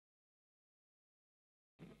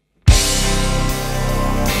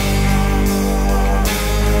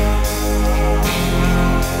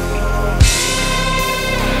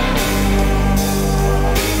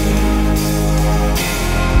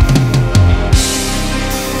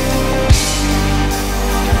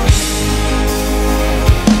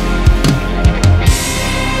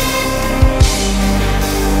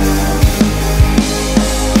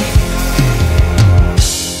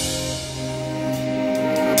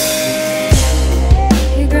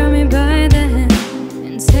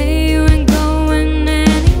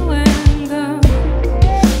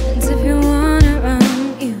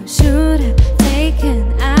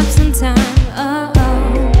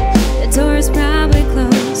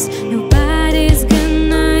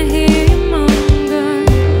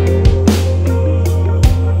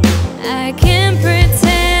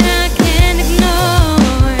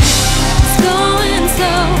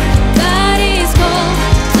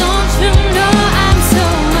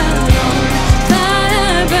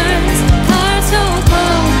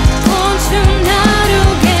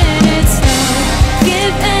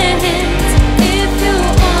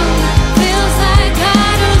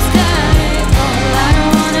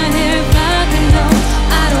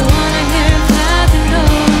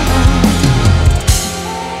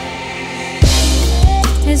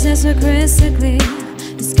aggressively.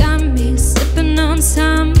 It's got me sipping on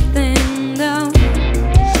something, though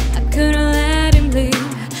I couldn't let him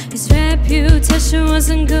leave. His reputation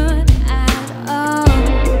wasn't good at all.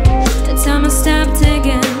 The time I stopped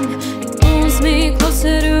again, it moves me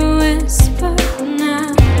closer to whisper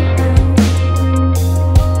now.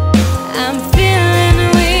 I'm feeling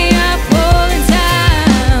we are pulling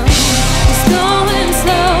down. It's going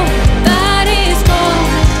slow, body's cold.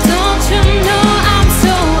 Don't you know I'm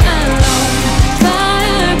so alone?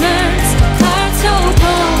 Fire burns, heart so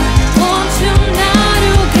cold. Want you now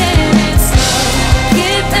to get it slow.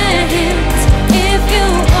 Give a hint if you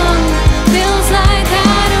want. Feels like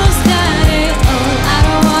I don't start it all. I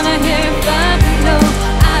don't wanna hear fucking no.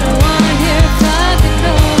 I don't wanna hear fucking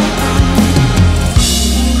no.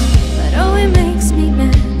 But oh, it makes me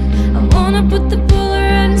mad. I wanna put the bullet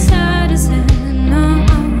right inside his head. No,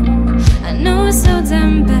 I know it's so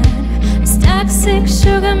damn bad. It's toxic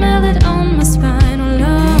sugar melted on my spine.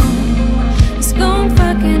 Alone, it's going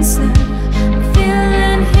fucking slow. I'm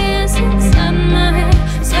feeling his inside my head.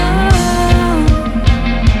 So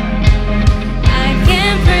I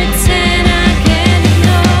can't pretend I can't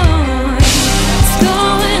ignore. It's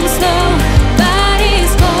going slow,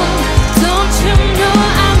 body's cold. Don't you know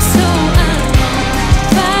I'm so alone?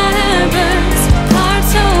 Fire burns, heart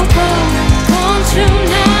so cold. Want you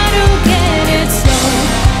now to get it slow.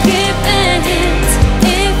 Give a hint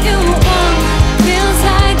if you want. Feels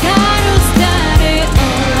like I don't start it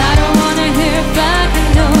all. I don't wanna hear fucking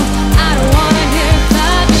no. I don't wanna hear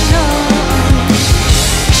fucking no.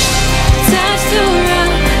 Touch the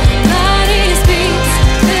rock, body's beats.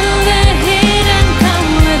 Feel the heat and come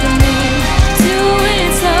with me. Do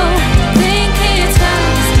it slow, think it's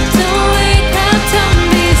fast. Don't wake up, don't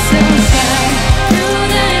be so shy. Through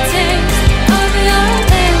the taste of your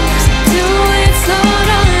lips. Do it slow,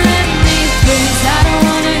 don't let me freeze. I don't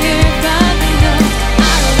wanna hear fucking no.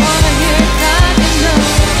 I don't wanna hear fucking no.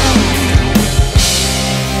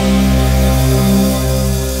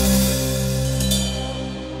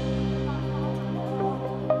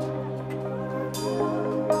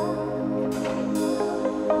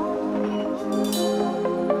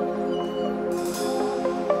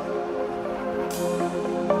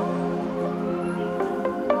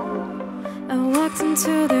 I walked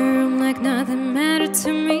into the room like nothing mattered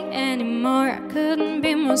to me anymore. I couldn't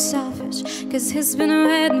be more selfish, 'cause he's been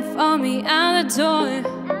waiting for me out the door.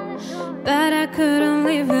 But I couldn't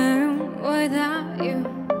leave the room without you.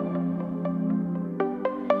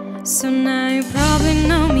 So now you probably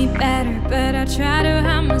know me better, but I try to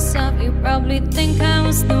hide myself. You probably think I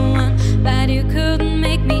was the one, but you couldn't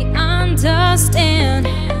make me understand.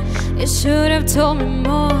 You should have told me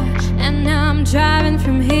more, and now I'm driving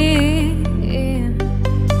from here.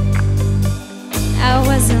 I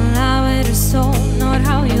wasn't loud with a soul, not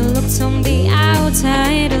how you looked on the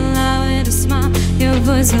outside. Allow it to smile, your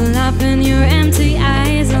voice will laugh in your empty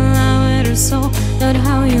eyes. Allow it to soul, not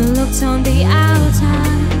how you looked on the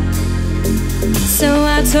outside. So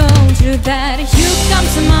I told you that you come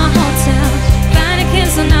to my hotel, find a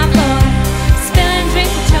kiss on our floor, spilling drink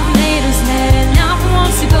with your tomatoes head, and now he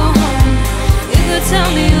wants to go home. You could tell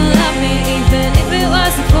me you love me, even if it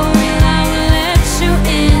wasn't for real, I would let you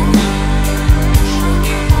in.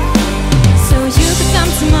 So you could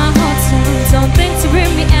come to my hotel, don't think to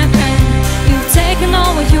bring me a friend. You've taken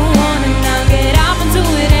all what you want and now get up and do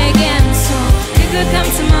it again. So you could come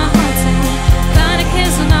to my hotel, find a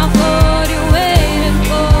kiss on our floor. What you waiting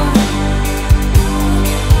for?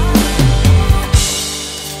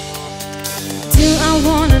 Do I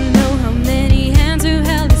wanna know how many hands you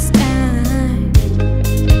held this time?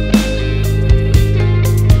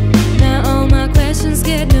 Now all my questions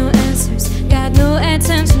get no answers, got no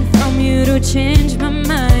attention from you to change my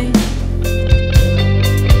mind.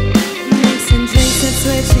 Mixing drinks and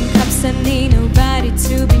switching cups, I need nobody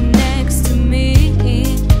to be next to me.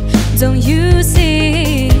 Don't you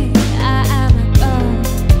see I'm a bum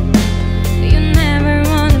you never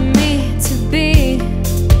wanted me to be?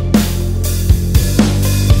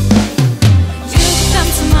 You could come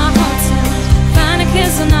to my hotel, find a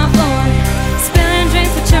kiss on our floor, spilling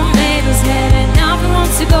drinks with your neighbor's head, and now he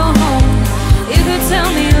wants to go home. You could tell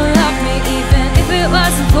me you love me, even if it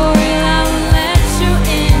wasn't for real, I would let you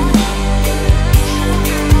in.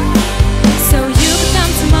 So you could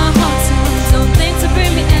come to my hotel, don't think to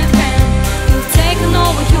bring me a friend.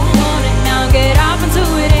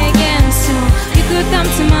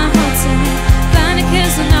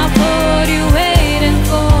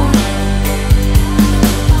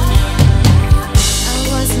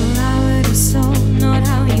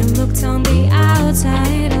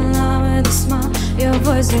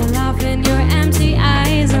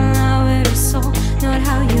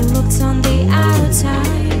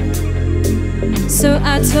 you,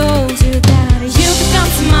 I told you that you could come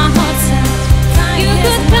to my hotel. You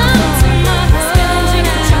could come to my hotel. You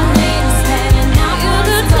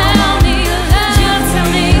could tell me you love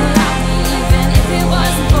me, even if it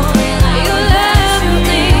wasn't for real. You love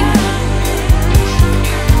me,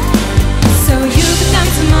 so you could come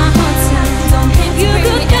to my hotel. Don't think you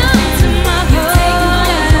could come to my hotel.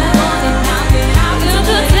 You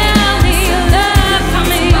could tell me you love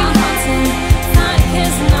me. You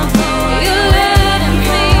love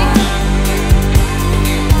me.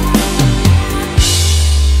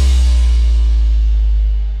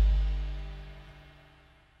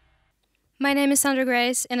 My name is Sandra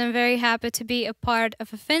Grace, and I'm very happy to be a part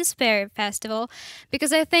of a Finsperry festival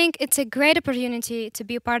because I think it's a great opportunity to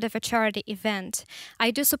be a part of a charity event. I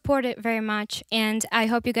do support it very much, and I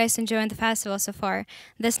hope you guys enjoying the festival so far.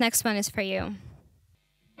 This next one is for you.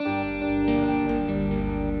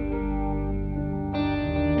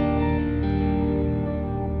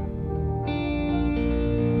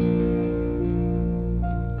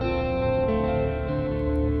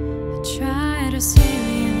 I try to save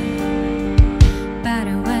you, but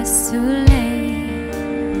it was too late.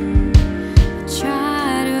 I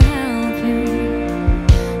try to help you,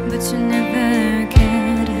 but you never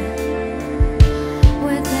get it.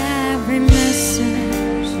 With every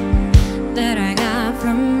message that I got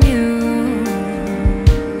from you,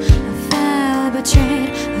 I felt betrayed,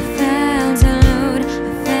 I felt alone,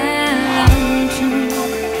 I felt untrue.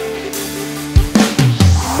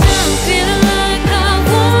 Now I'm feeling like I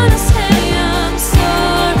wanna say I'm sorry.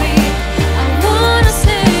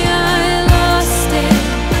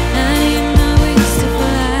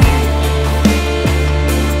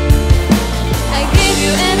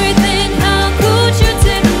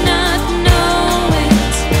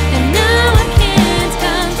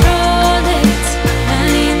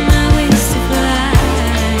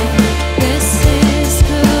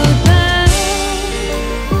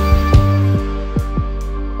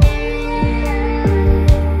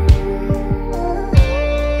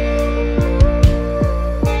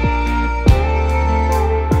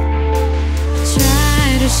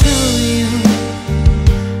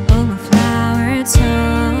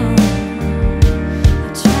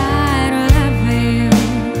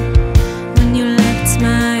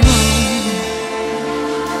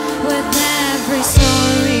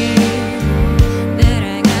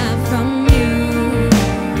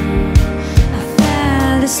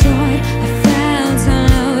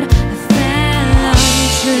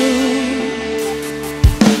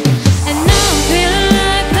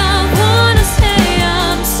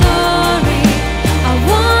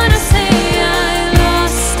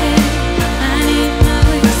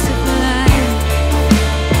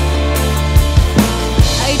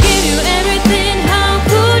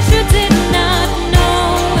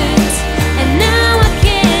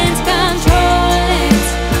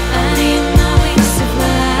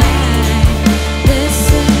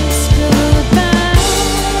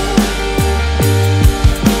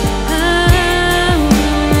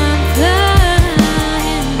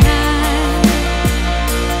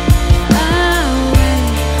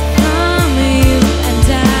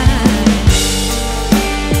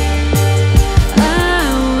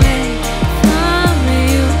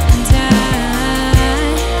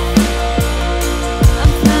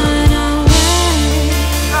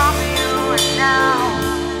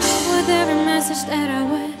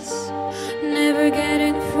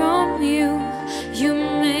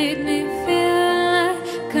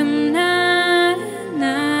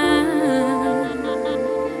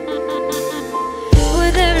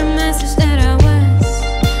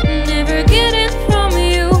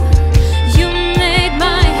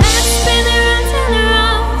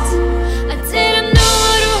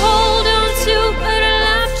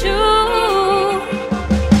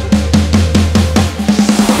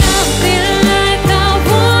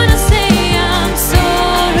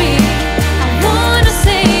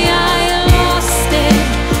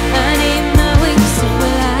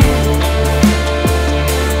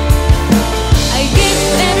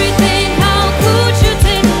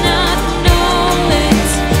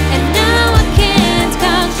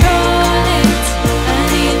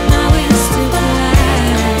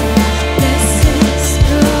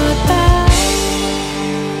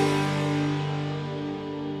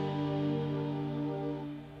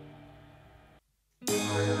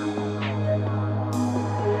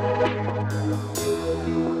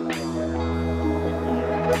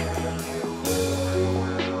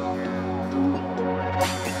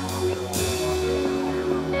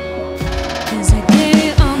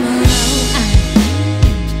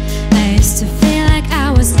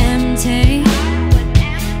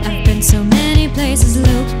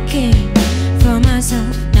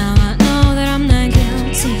 myself. Now I know that I'm not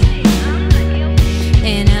guilty,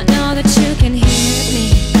 and I know that you can hear me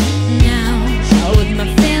now. With my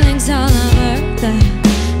feelings all over the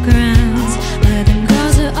ground, where them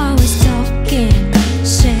girls are always talking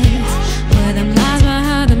shit, where them lies about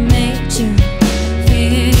how they made you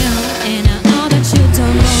feel. And I know that you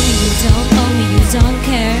don't know me, you don't owe me, you don't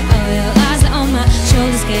care. All your lies are on my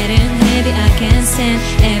shoulders, getting heavy. I can't stand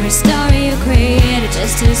every story you created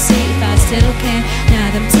just to see if I still care. Now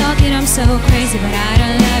that I'm talking, I'm so crazy, but I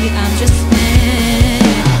don't love you, I'm just mad.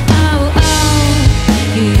 Oh, oh,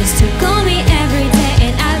 you used to call me every day,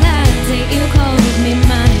 and I loved it. You called me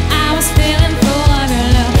mine, I was feeling full of your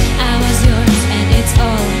love. I was yours, and it's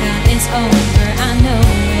all gone, it's over. I know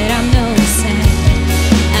it, I'm no saint.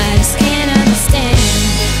 I just can't understand.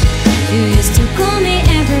 You used to call me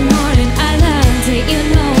every morning, I loved it, you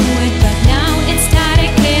know it, but now it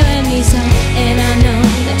started killing me so. And I know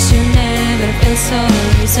that you never feel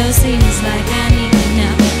sorry, so seems like I need you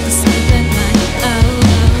now to sleep at night. Oh,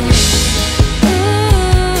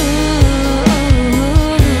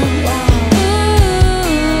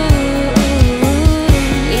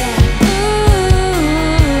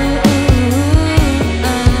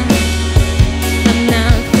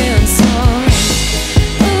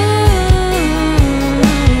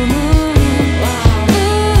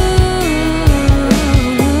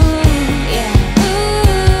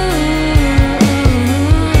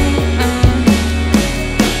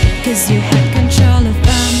 you had control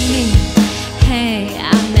over me. Hey,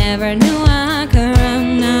 I never knew I could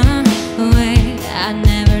run away. I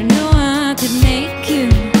never knew I could make you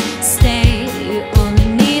stay. You only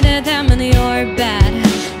needed them and you're bad,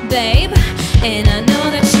 babe. And I know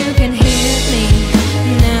that you can hear me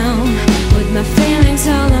now, with my feelings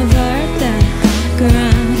all over the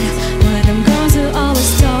ground, where them girls are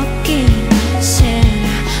always talking shit,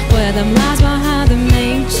 where them lies about how they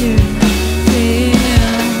made you feel.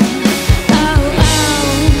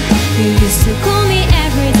 You used to call me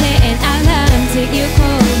every day, and I loved it. You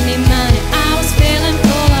called me mine, I was feeling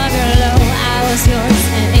full of your love. I was yours,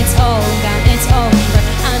 and it's all gone, it's over.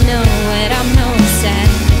 I know it, I'm no sad.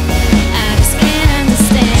 I just can't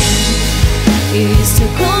understand. You used to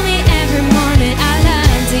call me every morning, I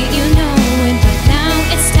loved it, you know it, but now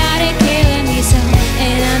it started killing me so.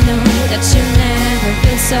 And I know that you never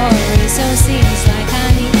feel sorry, so seems like I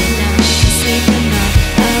need you now to sleep at night.